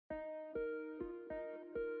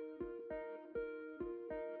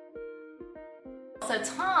So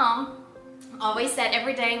Tom always said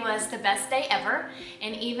every day was the best day ever,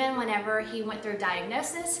 and even whenever he went through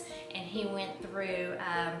diagnosis and he went through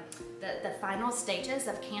the final stages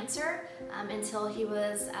of cancer, until he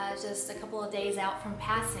was just a couple of days out from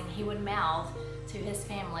passing, he would mouth to his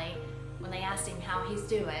family when they asked him how he's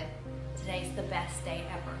doing, "Today's the best day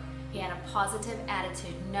ever." He had a positive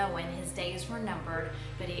attitude, knowing his days were numbered,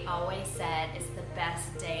 but he always said it's the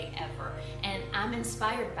best day ever. And I'm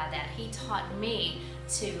inspired by that. He taught me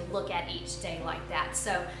to look at each day like that.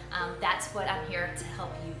 So that's what I'm here to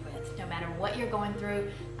help you with. No matter what you're going through,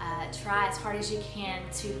 try as hard as you can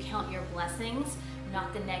to count your blessings,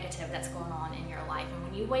 not the negative that's going on in your life. And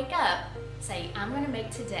when you wake up, say, "I'm going to make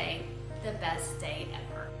today the best day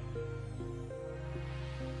ever."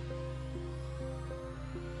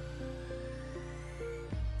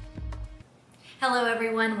 Hello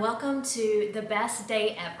everyone, welcome to The Best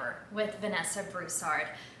Day Ever with Vanessa Broussard.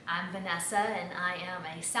 I'm Vanessa and I am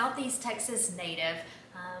a Southeast Texas native.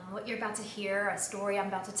 What you're about to hear, a story I'm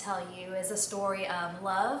about to tell you, is a story of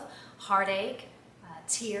love, heartache,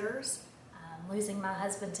 tears, losing my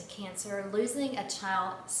husband to cancer, losing a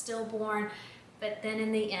child stillborn, but then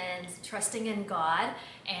in the end, trusting in God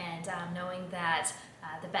and knowing that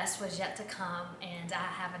the best was yet to come, and I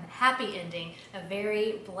have a happy ending, a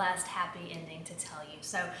very blessed, happy ending to tell you.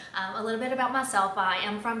 So a little bit about myself. I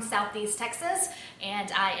am from Southeast Texas,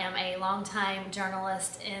 and I am a longtime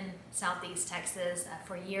journalist in Southeast Texas.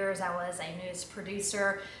 For years, I was a news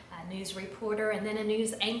producer, a news reporter, and then a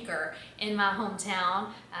news anchor in my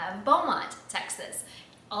hometown of Beaumont, Texas.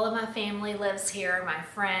 All of my family lives here, my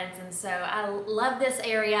friends, and so I love this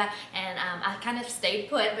area, and I kind of stayed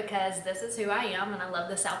put because this is who I am, and I love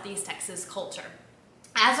the Southeast Texas culture.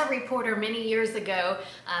 As a reporter many years ago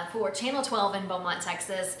for Channel 12 in Beaumont,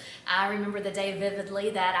 Texas, I remember the day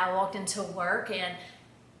vividly that I walked into work, and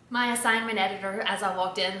my assignment editor, as I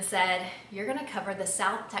walked in, said, "You're going to cover the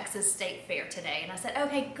South Texas State Fair today." And I said,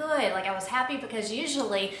 "Okay, good." Like, I was happy because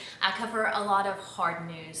usually I cover a lot of hard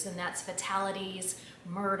news, and that's fatalities,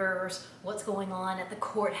 murders, what's going on at the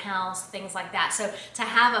courthouse, things like that. So to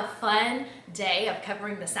have a fun day of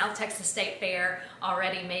covering the South Texas State Fair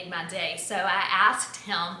already made my day. So I asked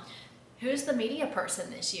him, "Who's the media person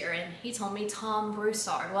this year?" And he told me Tom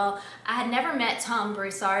Broussard. Well, I had never met Tom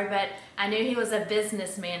Broussard, but I knew he was a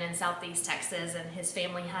businessman in Southeast Texas, and his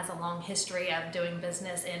family has a long history of doing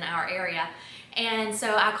business in our area. And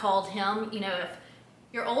so I called him. You know, if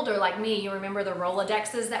you're older like me, you remember the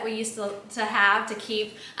Rolodexes that we used to have to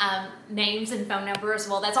keep names and phone numbers.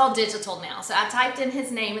 Well, that's all digital now. So I typed in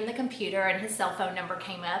his name in the computer, and his cell phone number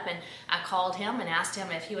came up, and I called him and asked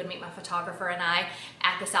him if he would meet my photographer and I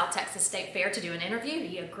at the South Texas State Fair to do an interview.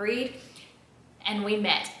 He agreed, and we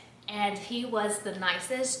met. And he was the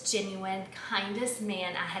nicest, genuine, kindest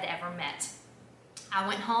man I had ever met. I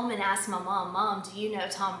went home and asked my mom, "Mom, do you know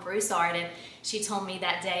Tom Broussard?" And she told me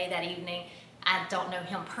that day, that evening, "I don't know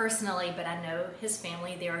him personally, but I know his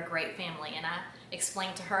family. They're a great family." And I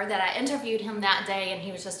explained to her that I interviewed him that day, and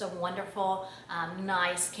he was just a wonderful,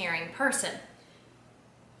 nice, caring person.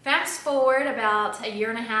 Fast forward about a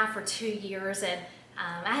year and a half or 2 years, and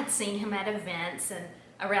I had seen him at events and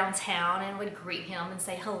around town and would greet him and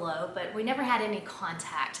say hello, but we never had any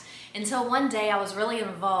contact until one day I was really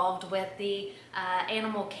involved with the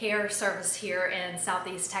animal care service here in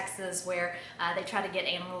Southeast Texas, where they try to get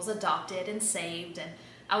animals adopted and saved. And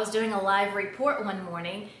I was doing a live report one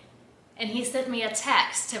morning, and he sent me a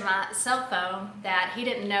text to my cell phone that he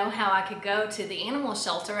didn't know how I could go to the animal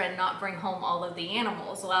shelter and not bring home all of the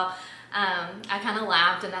animals. Well, I kind of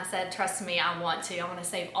laughed and I said, "Trust me, I want to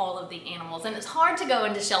save all of the animals." And it's hard to go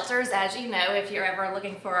into shelters, as you know, if you're ever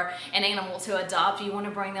looking for an animal to adopt. You want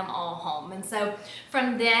to bring them all home. And so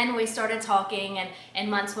from then we started talking,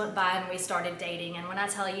 and months went by, and we started dating. And when I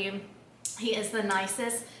tell you, he is the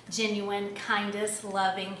nicest, genuine, kindest,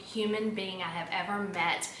 loving human being I have ever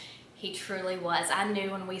met. He truly was. I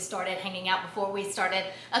knew when we started hanging out, before we started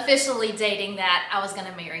officially dating, that I was going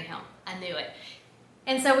to marry him. I knew it.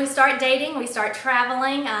 And so we start dating, we start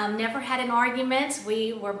traveling, never had an argument.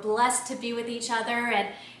 We were blessed to be with each other,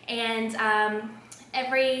 and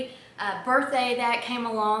every birthday that came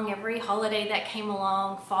along, every holiday that came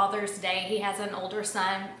along, Father's Day, he has an older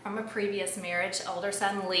son from a previous marriage, older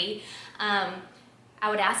son Lee. I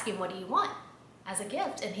would ask him, "What do you want as a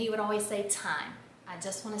gift?" And he would always say, "Time. I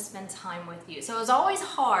just want to spend time with you." So it was always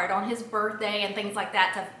hard on his birthday and things like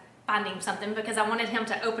that to find him something, because I wanted him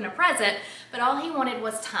to open a present, but all he wanted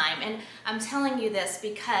was time. And I'm telling you this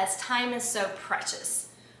because time is so precious.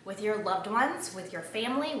 With your loved ones, with your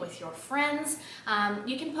family, with your friends,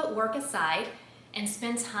 you can put work aside and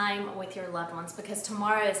spend time with your loved ones, because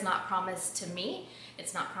tomorrow is not promised to me,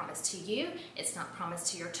 it's not promised to you, it's not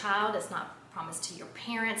promised to your child, it's not promised to your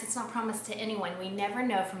parents, it's not promised to anyone. We never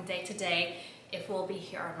know from day to day if we'll be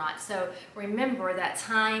here or not. So remember that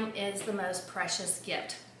time is the most precious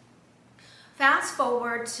gift. Fast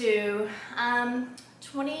forward to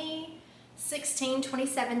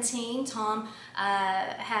 2017, Tom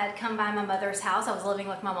had come by my mother's house. I was living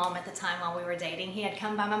with my mom at the time while we were dating. He had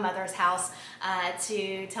come by my mother's house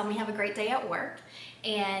to tell me have a great day at work.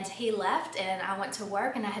 And he left, and I went to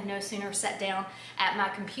work, and I had no sooner sat down at my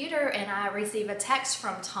computer and I received a text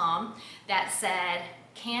from Tom that said,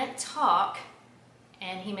 "Can't talk."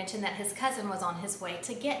 And he mentioned that his cousin was on his way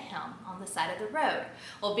to get him on the side of the road.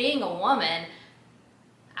 Well, being a woman,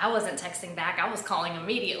 I wasn't texting back. I was calling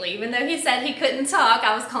immediately. Even though he said he couldn't talk,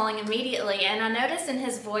 I was calling immediately. And I noticed in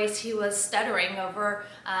his voice he was stuttering over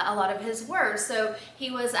a lot of his words. So he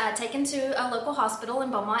was taken to a local hospital in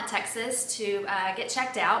Beaumont, Texas to get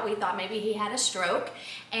checked out. We thought maybe he had a stroke.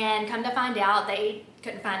 And come to find out, they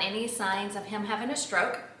couldn't find any signs of him having a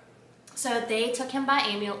stroke. So they took him by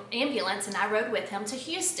ambulance, and I rode with him to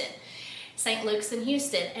Houston. St. Luke's in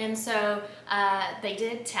Houston. And so they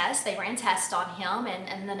did tests, they ran tests on him,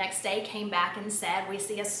 and the next day came back and said, "We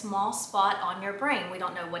see a small spot on your brain. We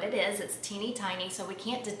don't know what it is. It's teeny tiny, so we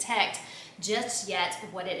can't detect just yet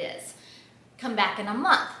what it is. Come back in a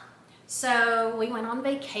month." So we went on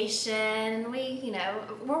vacation, and we,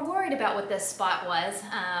 were worried about what this spot was,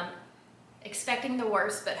 expecting the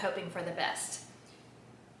worst, but hoping for the best.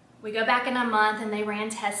 We go back in a month, and they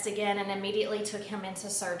ran tests again and immediately took him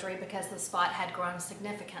into surgery because the spot had grown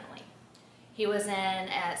significantly. He was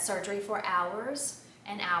in surgery for hours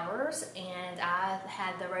and hours, and I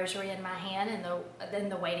had the rosary in my hand in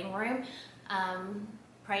the waiting room,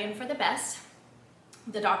 praying for the best.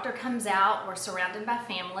 The doctor comes out, we're surrounded by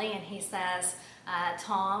family, and he says,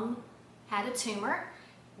 Tom had a tumor.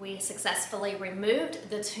 We successfully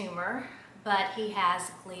removed the tumor, but he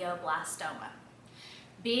has glioblastoma.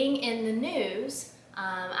 Being in the news,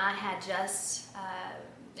 I had just,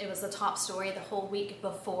 it was the top story the whole week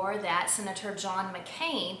before that Senator John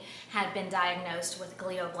McCain had been diagnosed with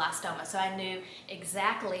glioblastoma. So I knew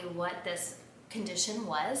exactly what this condition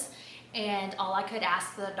was. And all I could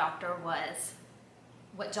ask the doctor was,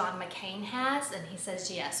 what John McCain has? And he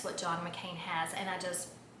says, yes, what John McCain has. And I just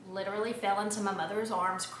literally fell into my mother's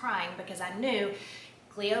arms crying, because I knew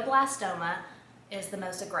glioblastoma is the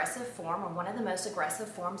most aggressive form, or one of the most aggressive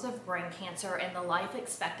forms of brain cancer, and the life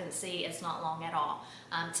expectancy is not long at all.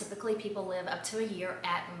 Typically people live up to a year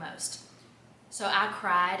at most. So I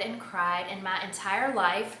cried and cried, and my entire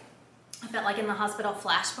life I felt like in the hospital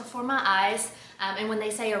flashed before my eyes. And when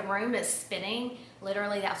they say a room is spinning,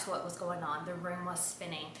 literally that's what was going on. The room was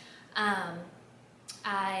spinning.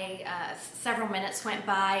 Several minutes went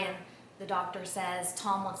by, and the doctor says,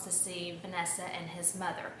 Tom wants to see Vanessa and his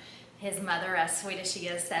mother. His mother, as sweet as she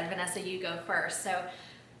is, said, Vanessa, you go first. So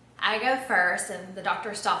I go first, and the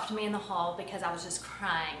doctor stopped me in the hall because I was just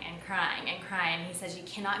crying and crying and crying. He says, you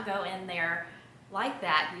cannot go in there like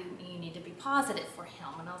that. You need to be positive for him.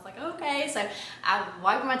 And I was like, okay. So I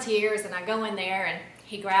wipe my tears, and I go in there, and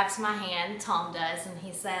he grabs my hand, Tom does, and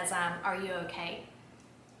he says, are you okay?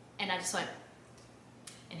 And I just went,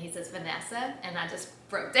 and he says, Vanessa, and I just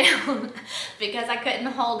broke down because I couldn't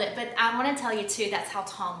hold it. But I want to tell you too, that's how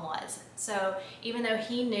Tom was. So even though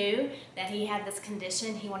he knew that he had this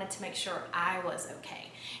condition, he wanted to make sure I was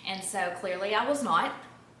okay. And so clearly I was not.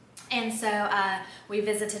 And so we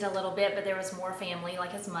visited a little bit, but there was more family,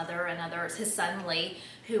 like his mother and others, his son Lee,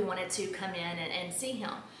 who wanted to come in and see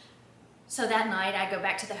him. So that night I go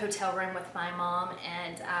back to the hotel room with my mom,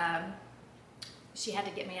 and she had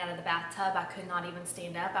to get me out of the bathtub. I could not even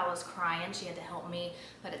stand up. I was crying. She had to help me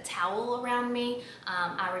put a towel around me.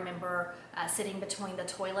 I remember sitting between the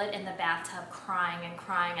toilet and the bathtub crying and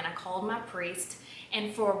crying, and I called my priest.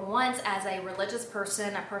 And for once, as a religious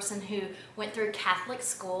person, a person who went through Catholic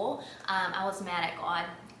school, I was mad at God.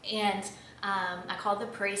 And I called the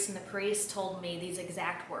priest, and the priest told me these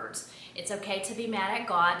exact words. It's okay to be mad at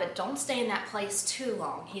God, but don't stay in that place too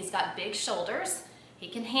long. He's got big shoulders. He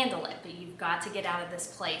can handle it, but you've got to get out of this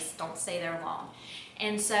place. Don't stay there long.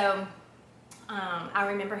 And so I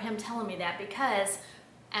remember him telling me that, because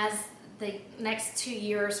as the next 2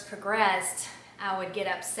 years progressed, I would get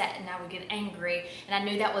upset and I would get angry, and I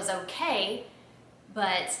knew that was okay,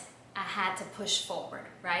 but I had to push forward,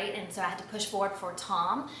 right? And so I had to push forward for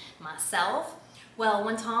Tom, myself. Well,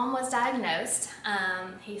 when Tom was diagnosed,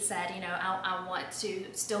 he said, I want to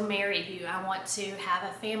still marry you. I want to have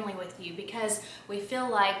a family with you, because we feel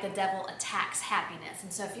like the devil attacks happiness.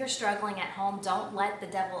 And so if you're struggling at home, don't let the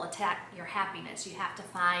devil attack your happiness. You have to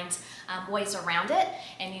find ways around it,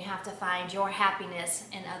 and you have to find your happiness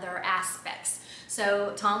in other aspects.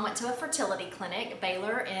 So Tom went to a fertility clinic,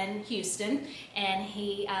 Baylor in Houston, and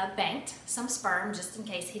he banked some sperm just in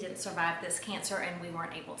case he didn't survive this cancer and we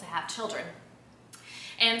weren't able to have children.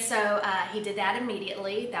 And so he did that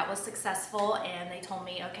immediately. That was successful, and they told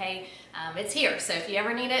me, okay, it's here. So if you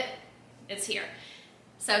ever need it, it's here.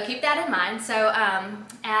 So keep that in mind. So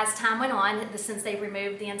as time went on, since they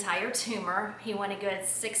removed the entire tumor, he went a good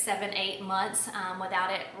 6, 7, 8 months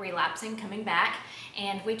without it relapsing, coming back.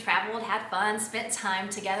 And we traveled, had fun, spent time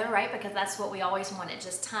together, right? Because that's what we always wanted,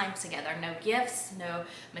 just time together. No gifts, no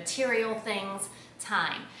material things,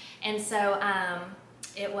 time. And so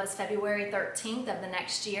it was February 13th of the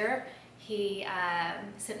next year. He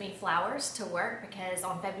sent me flowers to work because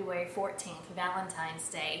on February 14th, Valentine's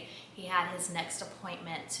Day, he had his next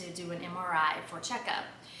appointment to do an MRI for checkup.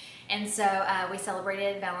 And so we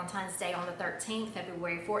celebrated Valentine's Day on the 13th.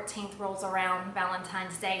 February 14th rolls around,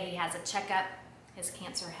 Valentine's Day, he has a checkup. His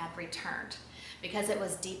cancer had returned. Because it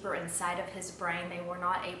was deeper inside of his brain, they were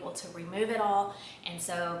not able to remove it all. And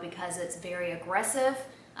so because it's very aggressive,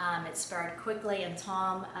 it spread quickly, and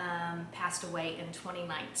Tom passed away in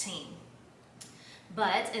 2019.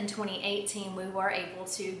 But in 2018, we were able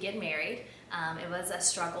to get married. It was a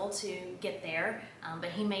struggle to get there, but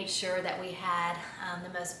he made sure that we had the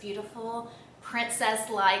most beautiful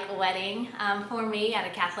princess-like wedding for me at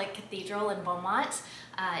a Catholic cathedral in Beaumont.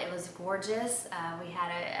 It was gorgeous. We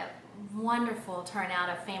had a wonderful turnout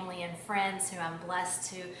of family and friends who I'm blessed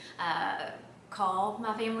to call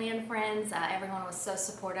my family and friends. Everyone was so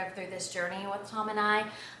supportive through this journey with Tom and I,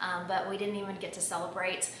 but we didn't even get to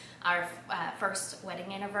celebrate our first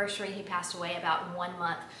wedding anniversary. He passed away about 1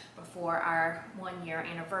 month before our 1-year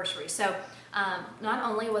anniversary. So not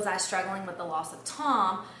only was I struggling with the loss of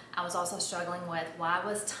Tom, I was also struggling with why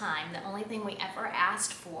was time, the only thing we ever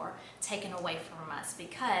asked for, taken away from us,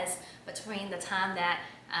 because between the time that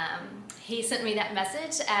he sent me that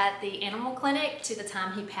message at the animal clinic to the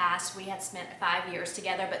time he passed, we had spent 5 years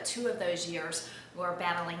together, but 2 of those years were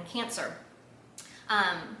battling cancer.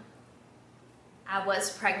 I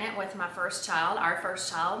was pregnant with my first child, our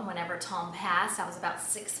first child, whenever Tom passed. I was about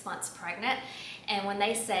 6 months pregnant, and when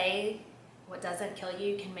they say what doesn't kill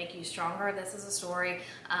you can make you stronger, this is a story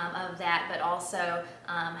of that, but also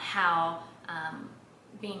how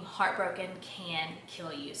being heartbroken can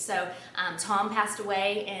kill you. So Tom passed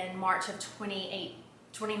away in March of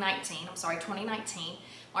 2019.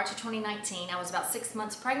 March of 2019. I was about 6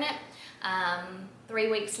 months pregnant.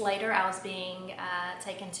 3 weeks later, I was being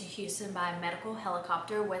taken to Houston by a medical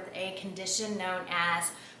helicopter with a condition known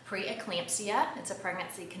as preeclampsia. It's a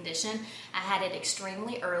pregnancy condition. I had it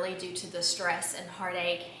extremely early due to the stress and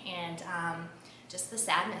heartache and just the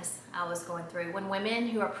sadness I was going through. When women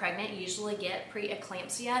who are pregnant usually get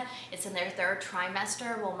preeclampsia, it's in their 3rd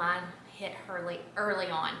trimester. Well, mine hit early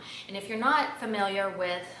on. And if you're not familiar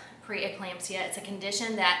with preeclampsia, it's a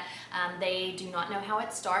condition that they do not know how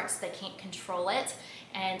it starts, they can't control it,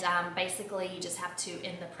 and basically you just have to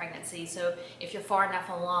end the pregnancy. So if you're far enough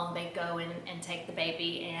along, they go and take the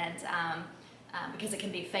baby, and because it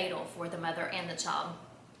can be fatal for the mother and the child.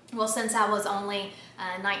 Well, since I was only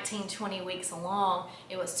 19, 20 weeks along,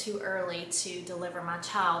 it was too early to deliver my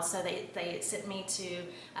child, so they sent me to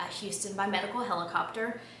Houston by medical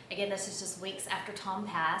helicopter. Again, this is just weeks after Tom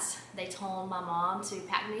passed. They told my mom to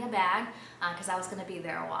pack me a bag because I was going to be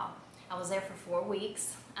there a while. I was there for 4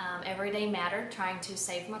 weeks. Every day mattered, trying to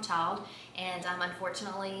save my child, and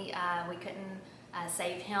unfortunately, we couldn't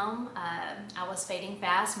save him. I was fading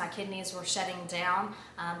fast. My kidneys were shutting down.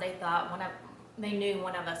 They knew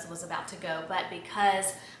one of us was about to go, but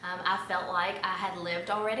because I felt like I had lived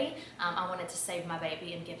already, I wanted to save my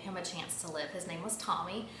baby and give him a chance to live. His name was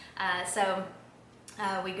Tommy. So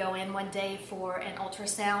we go in one day for an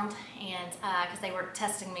ultrasound, and because they were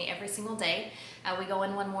testing me every single day, we go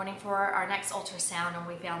in one morning for our next ultrasound, and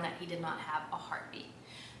we found that he did not have a heartbeat.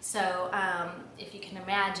 So if you can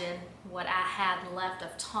imagine what I had left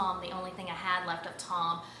of Tom, the only thing I had left of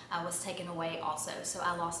Tom was taken away also. So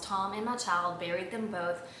I lost Tom and my child, buried them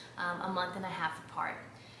both a month and a half apart.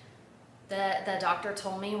 The doctor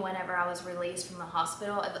told me whenever I was released from the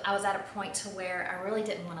hospital, I was at a point to where I really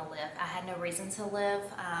didn't want to live. I had no reason to live.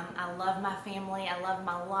 I love my family. I love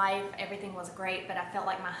my life. Everything was great, but I felt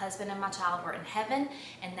like my husband and my child were in heaven,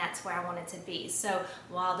 and that's where I wanted to be. So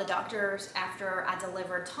while the doctors, after I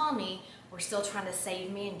delivered Tommy, were still trying to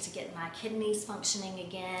save me and to get my kidneys functioning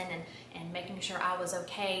again and making sure I was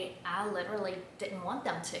okay, I literally didn't want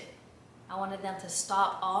them to. I wanted them to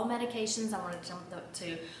stop all medications. I wanted them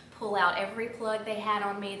to pull out every plug they had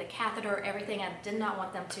on me, the catheter, everything. I did not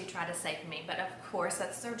want them to try to save me, but of course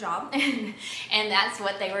that's their job, and that's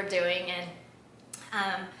what they were doing.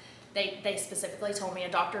 And they specifically told me, a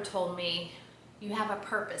doctor told me, you have a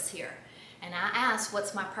purpose here. And I asked,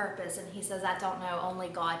 what's my purpose? And he says, I don't know, only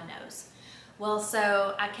God knows. Well,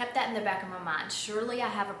 so I kept that in the back of my mind. Surely I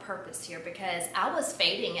have a purpose here, because I was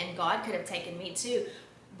fading and God could have taken me too.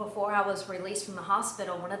 Before I was released from the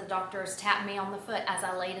hospital, one of the doctors tapped me on the foot as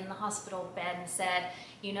I laid in the hospital bed and said,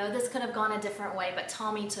 you know, this could have gone a different way, but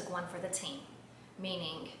Tommy took one for the team.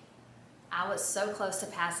 Meaning, I was so close to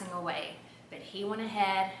passing away, but he went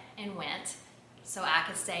ahead and went so I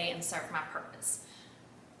could stay and serve my purpose.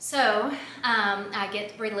 So I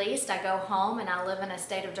get released, I go home, and I live in a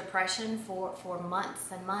state of depression for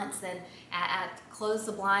months and months. And I closed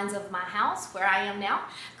the blinds of my house, where I am now,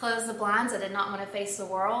 closed the blinds. I did not want to face the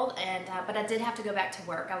world, but I did have to go back to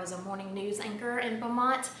work. I was a morning news anchor in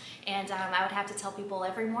Beaumont, and I would have to tell people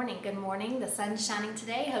every morning, good morning, the sun's shining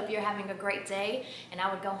today, hope you're having a great day. And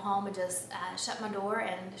I would go home and just shut my door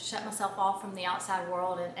and shut myself off from the outside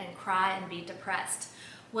world and cry and be depressed.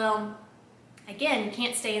 Well, again, you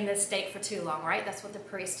can't stay in this state for too long, right? That's what the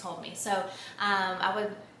priest told me. So I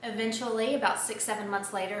would eventually, about 6-7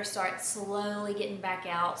 months later, start slowly getting back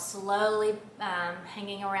out, slowly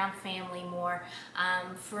hanging around family more,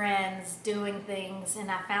 friends, doing things,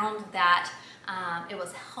 and I found that it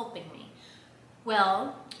was helping me.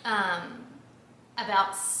 Well,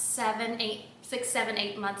 about 6, 7,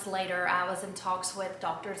 8 months later, I was in talks with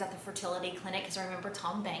doctors at the fertility clinic, because I remember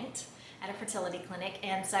Tom banked at a fertility clinic,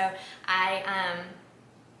 and so I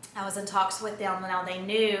was in talks with them. Now they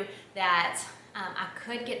knew that I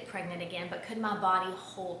could get pregnant again, but could my body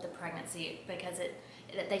hold the pregnancy? Because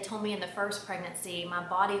they told me in the first pregnancy, my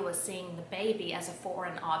body was seeing the baby as a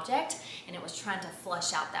foreign object, and it was trying to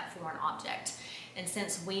flush out that foreign object. And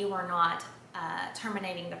since we were not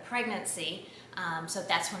terminating the pregnancy, so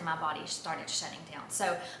that's when my body started shutting down.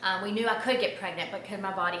 So we knew I could get pregnant, but could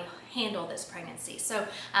my body handle this pregnancy? So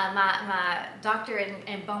my doctor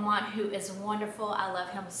in Beaumont, who is wonderful, I love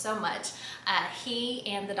him so much, he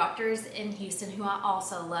and the doctors in Houston, who I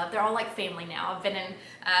also love, they're all like family now.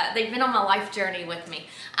 They've been on my life journey with me.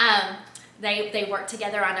 They worked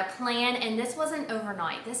together on a plan, and this wasn't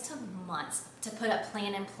overnight. This took months to put a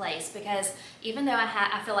plan in place, because even though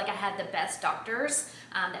I feel like I had the best doctors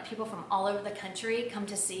that people from all over the country come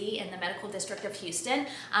to see in the medical district of Houston,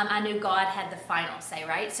 I knew God had the final say,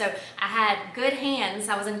 right? So I had good hands.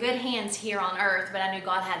 I was in good hands here on earth, but I knew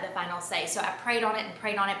God had the final say. So I prayed on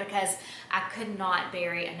it because I could not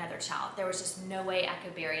bury another child. There was just no way I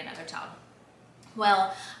could bury another child.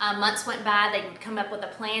 Well, months went by, they would come up with a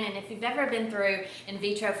plan, and if you've ever been through in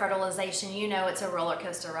vitro fertilization, you know it's a roller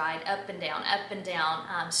coaster ride, up and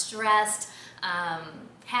down, stressed,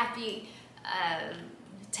 happy,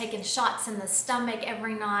 taking shots in the stomach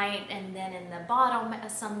every night, and then in the bottom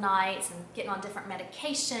some nights, and getting on different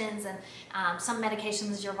medications, and some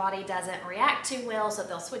medications your body doesn't react to well, so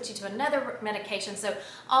they'll switch you to another medication. So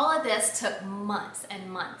all of this took months and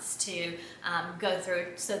months to go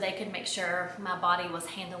through, so they could make sure my body was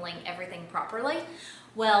handling everything properly.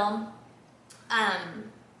 Well, I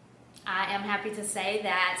am happy to say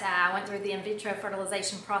that I went through the in vitro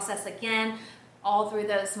fertilization process again all through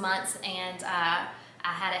those months, and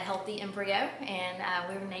I had a healthy embryo, and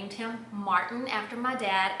we named him Martin after my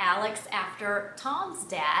dad, Alex after Tom's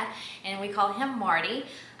dad, and we call him Marty.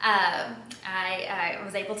 I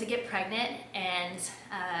was able to get pregnant, and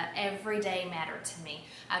every day mattered to me.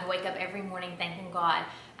 I'd wake up every morning thanking God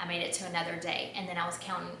I made it to another day, and then I was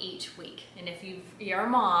counting each week. And if you're a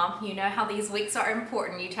mom, you know how these weeks are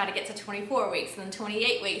important. You try to get to 24 weeks, and then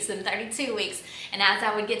 28 weeks, and 32 weeks, and as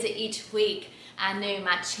I would get to each week, I knew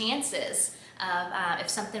my chances of if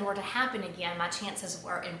something were to happen again, my chances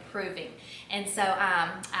were improving. And so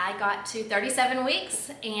I got to 37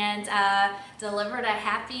 weeks and delivered a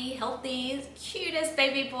happy, healthy, cutest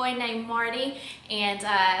baby boy named Marty. And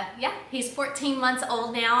yeah, he's 14 months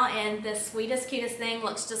old now, and the sweetest, cutest thing,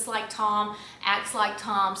 looks just like Tom, acts like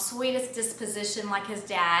Tom, sweetest disposition like his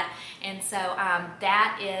dad. And so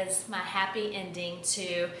that is my happy ending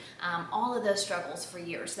to all of those struggles for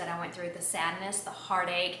years that I went through, the sadness, the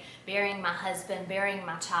heartache, burying my husband, burying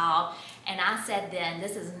my child. And I said then,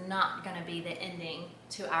 this is not going to be the ending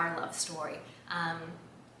to our love story.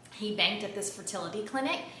 He banked at this fertility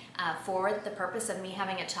clinic. for the purpose of me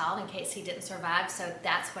having a child in case he didn't survive. So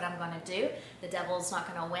that's what I'm going to do. The devil's not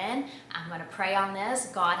going to win. I'm going to pray on this.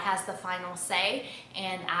 God has the final say.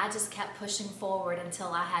 And I just kept pushing forward until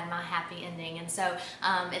I had my happy ending. And so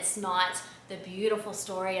it's not the beautiful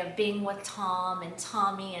story of being with Tom and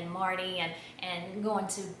Tommy and Marty and going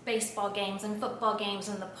to baseball games and football games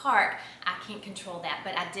in the park. I can't control that,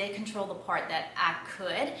 but I did control the part that I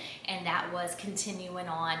could, and that was continuing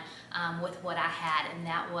on with what I had, and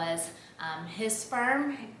that was his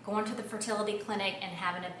sperm, going to the fertility clinic and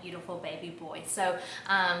having a beautiful baby boy. So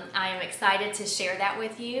I am excited to share that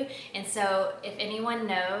with you. And so if anyone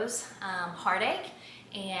knows heartache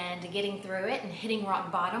and getting through it and hitting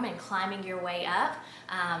rock bottom and climbing your way up,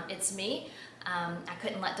 it's me. I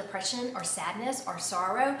couldn't let depression or sadness or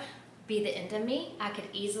sorrow be the end of me. I could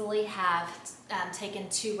easily have taken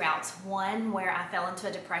two routes. One, where I fell into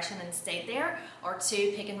a depression and stayed there, or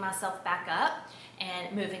two, picking myself back up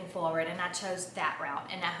and moving forward. And I chose that route.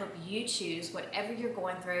 And I hope you choose, whatever you're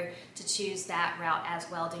going through, to choose that route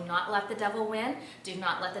as well. Do not let the devil win. Do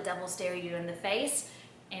not let the devil stare you in the face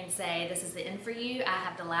and say, this is the end for you. I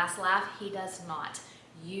have the last laugh. He does not.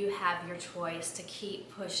 You have your choice to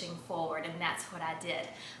keep pushing forward, and that's what I did.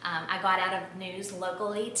 I got out of news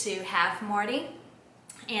locally to have Marty,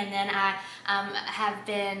 and then I have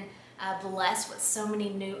been blessed with so many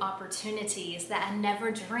new opportunities that I never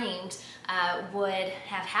dreamed would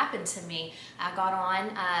have happened to me. I got on,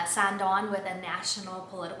 signed on with a national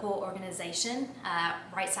political organization,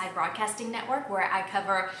 Right Side Broadcasting Network, where I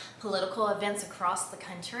cover political events across the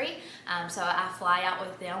country. So I fly out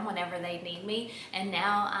with them whenever they need me. And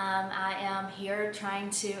now I am here trying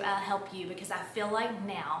to help you, because I feel like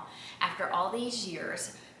now, after all these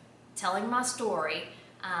years, telling my story,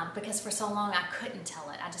 because for so long I couldn't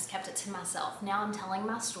tell it. I just kept it to myself. Now I'm telling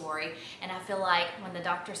my story, and I feel like when the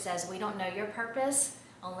doctor says we don't know your purpose,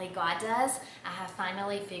 only God does, I have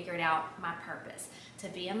finally figured out my purpose. To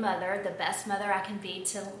be a mother, the best mother I can be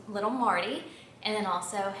to little Marty, and then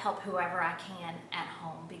also help whoever I can at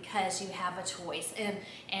home, because you have a choice.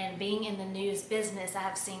 And being in the news business, I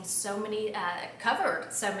have seen so many,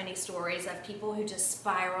 covered so many stories of people who just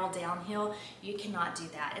spiral downhill. You cannot do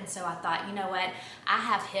that. And so I thought, you know what? I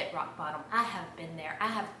have hit rock bottom. I have been there. I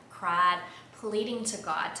have cried, pleading to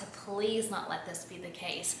God to please not let this be the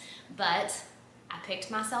case. But I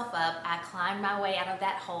picked myself up, I climbed my way out of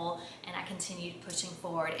that hole, and I continued pushing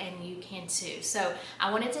forward, and you can too. So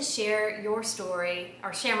I wanted to share your story,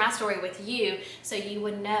 or share my story with you, so you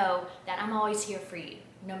would know that I'm always here for you,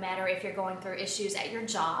 no matter if you're going through issues at your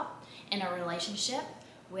job, in a relationship,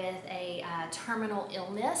 with a terminal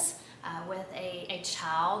illness, with a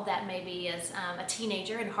child that maybe is a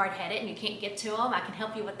teenager and hard-headed and you can't get to them. I can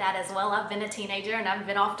help you with that as well. I've been a teenager and I've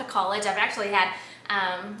been off to college. I've actually had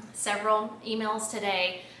several emails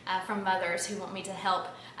today from mothers who want me to help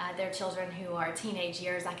their children who are teenage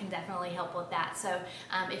years. I can definitely help with that. So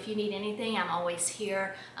if you need anything, I'm always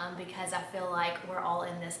here, because I feel like we're all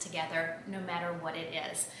in this together, no matter what it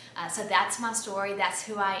is. So that's my story. That's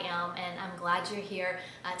who I am, and I'm glad you're here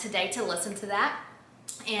today to listen to that.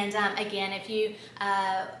 And again, if you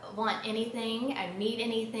want anything, need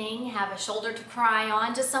anything, have a shoulder to cry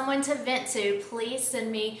on, just someone to vent to, please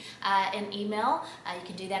send me an email. You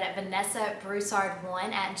can do that at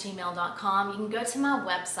vanessabroussard1@gmail.com. You can go to my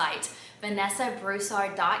website,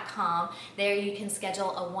 vanessabroussard.com. There you can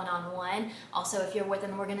schedule a one-on-one. Also, if you're with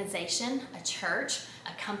an organization, a church,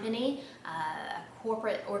 a company, a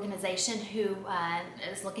corporate organization who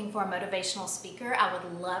is looking for a motivational speaker, I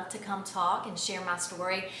would love to come talk and share my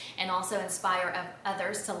story, and also inspire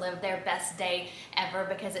others to live their best day ever,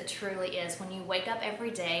 because it truly is. When you wake up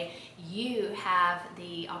every day, you have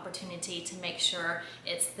the opportunity to make sure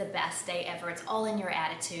it's the best day ever. It's all in your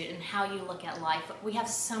attitude and how you look at life. We have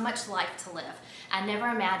so much life to live. I never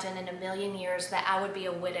imagined in a million years that I would be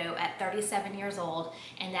a widow at 37 years old,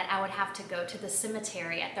 and that I would have to go to the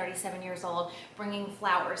cemetery at 37 years old bringing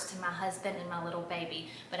flowers to my husband and my little baby.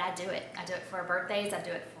 But I do it. I do it for our birthdays. I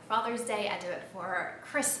do it for Father's Day. I do it for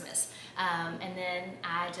Christmas. And then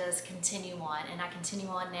I just continue on. And I continue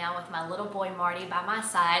on now with my little boy Marty by my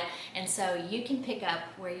side. And so you can pick up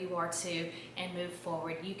where you are too and move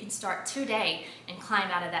forward. You can start today and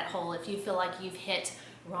climb out of that hole if you feel like you've hit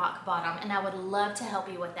rock bottom, and I would love to help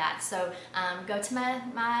you with that. So go to my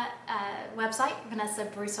website,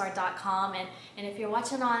 vanessabroussard.com, and if you're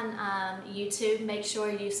watching on YouTube, make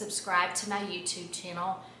sure you subscribe to my YouTube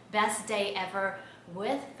channel, Best Day Ever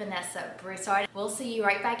with Vanessa Broussard. We'll see you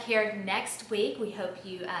right back here next week. We hope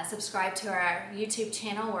you subscribe to our YouTube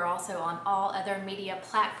channel. We're also on all other media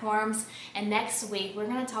platforms, and next week we're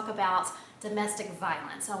going to talk about domestic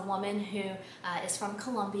violence. A woman who is from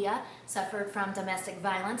Colombia, suffered from domestic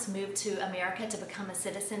violence, moved to America to become a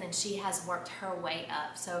citizen, and she has worked her way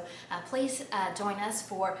up. So please join us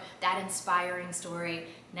for that inspiring story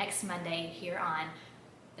next Monday here on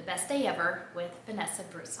The Best Day Ever with Vanessa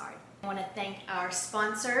Broussard. I want to thank our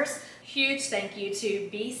sponsors. Huge thank you to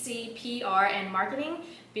BCPR and Marketing.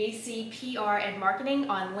 BCPR and Marketing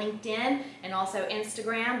on LinkedIn and also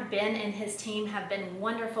Instagram. Ben and his team have been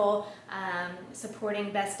wonderful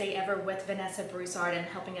supporting Best Day Ever with Vanessa Broussard and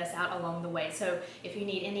helping us out along the way. So if you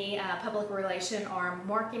need any public relation or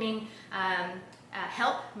marketing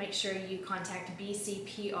help, make sure you contact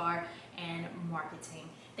BCPR and Marketing.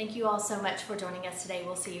 Thank you all so much for joining us today.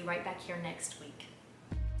 We'll see you right back here next week.